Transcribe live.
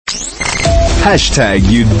Hashtag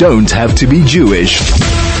you don't have to be Jewish.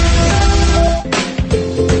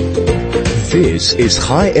 This is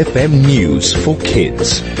High FM News for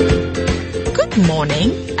Kids. Good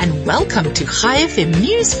morning and welcome to High FM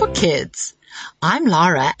News for Kids. I'm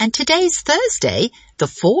Lara and today's Thursday, the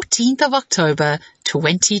 14th of October,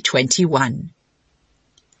 2021.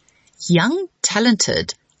 Young,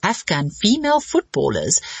 talented Afghan female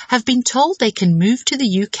footballers have been told they can move to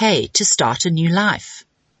the UK to start a new life.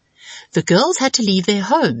 The girls had to leave their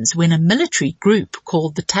homes when a military group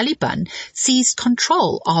called the Taliban seized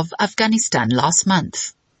control of Afghanistan last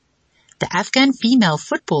month. The Afghan female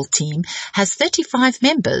football team has 35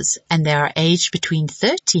 members and they are aged between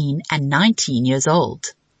 13 and 19 years old.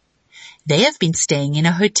 They have been staying in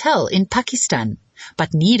a hotel in Pakistan,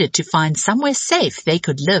 but needed to find somewhere safe they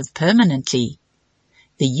could live permanently.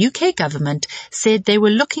 The UK government said they were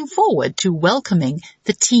looking forward to welcoming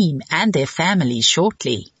the team and their families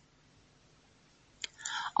shortly.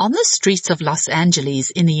 On the streets of Los Angeles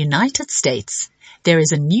in the United States, there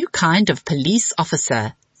is a new kind of police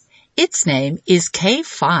officer. Its name is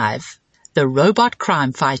K5, the robot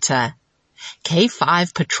crime fighter.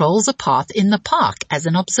 K5 patrols a path in the park as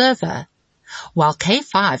an observer. While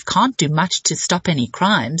K5 can't do much to stop any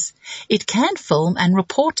crimes, it can film and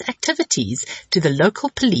report activities to the local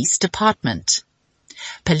police department.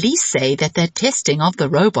 Police say that their testing of the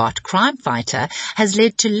robot crime fighter has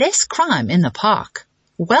led to less crime in the park.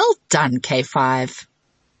 Well done, K5.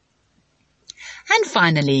 And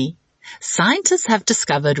finally, scientists have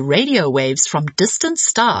discovered radio waves from distant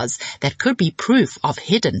stars that could be proof of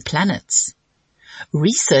hidden planets.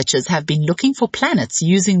 Researchers have been looking for planets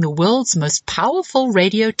using the world's most powerful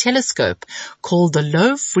radio telescope called the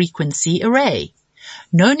Low Frequency Array,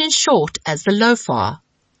 known in short as the LOFAR.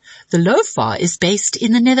 The LOFAR is based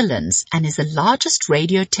in the Netherlands and is the largest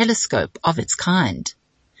radio telescope of its kind.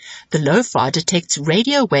 The LOFAR detects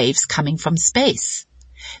radio waves coming from space.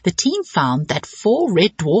 The team found that 4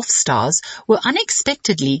 red dwarf stars were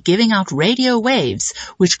unexpectedly giving out radio waves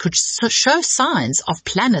which could show signs of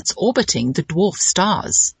planets orbiting the dwarf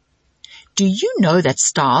stars. Do you know that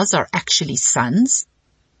stars are actually suns,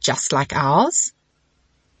 just like ours?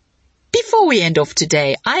 Before we end off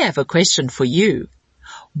today, I have a question for you.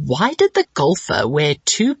 Why did the golfer wear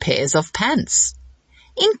 2 pairs of pants?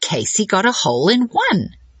 In case he got a hole in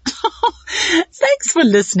one. Thanks for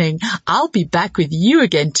listening. I'll be back with you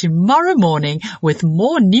again tomorrow morning with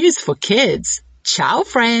more news for kids. Ciao,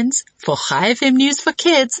 friends. For High FM News for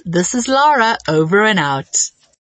Kids, this is Lara, over and out.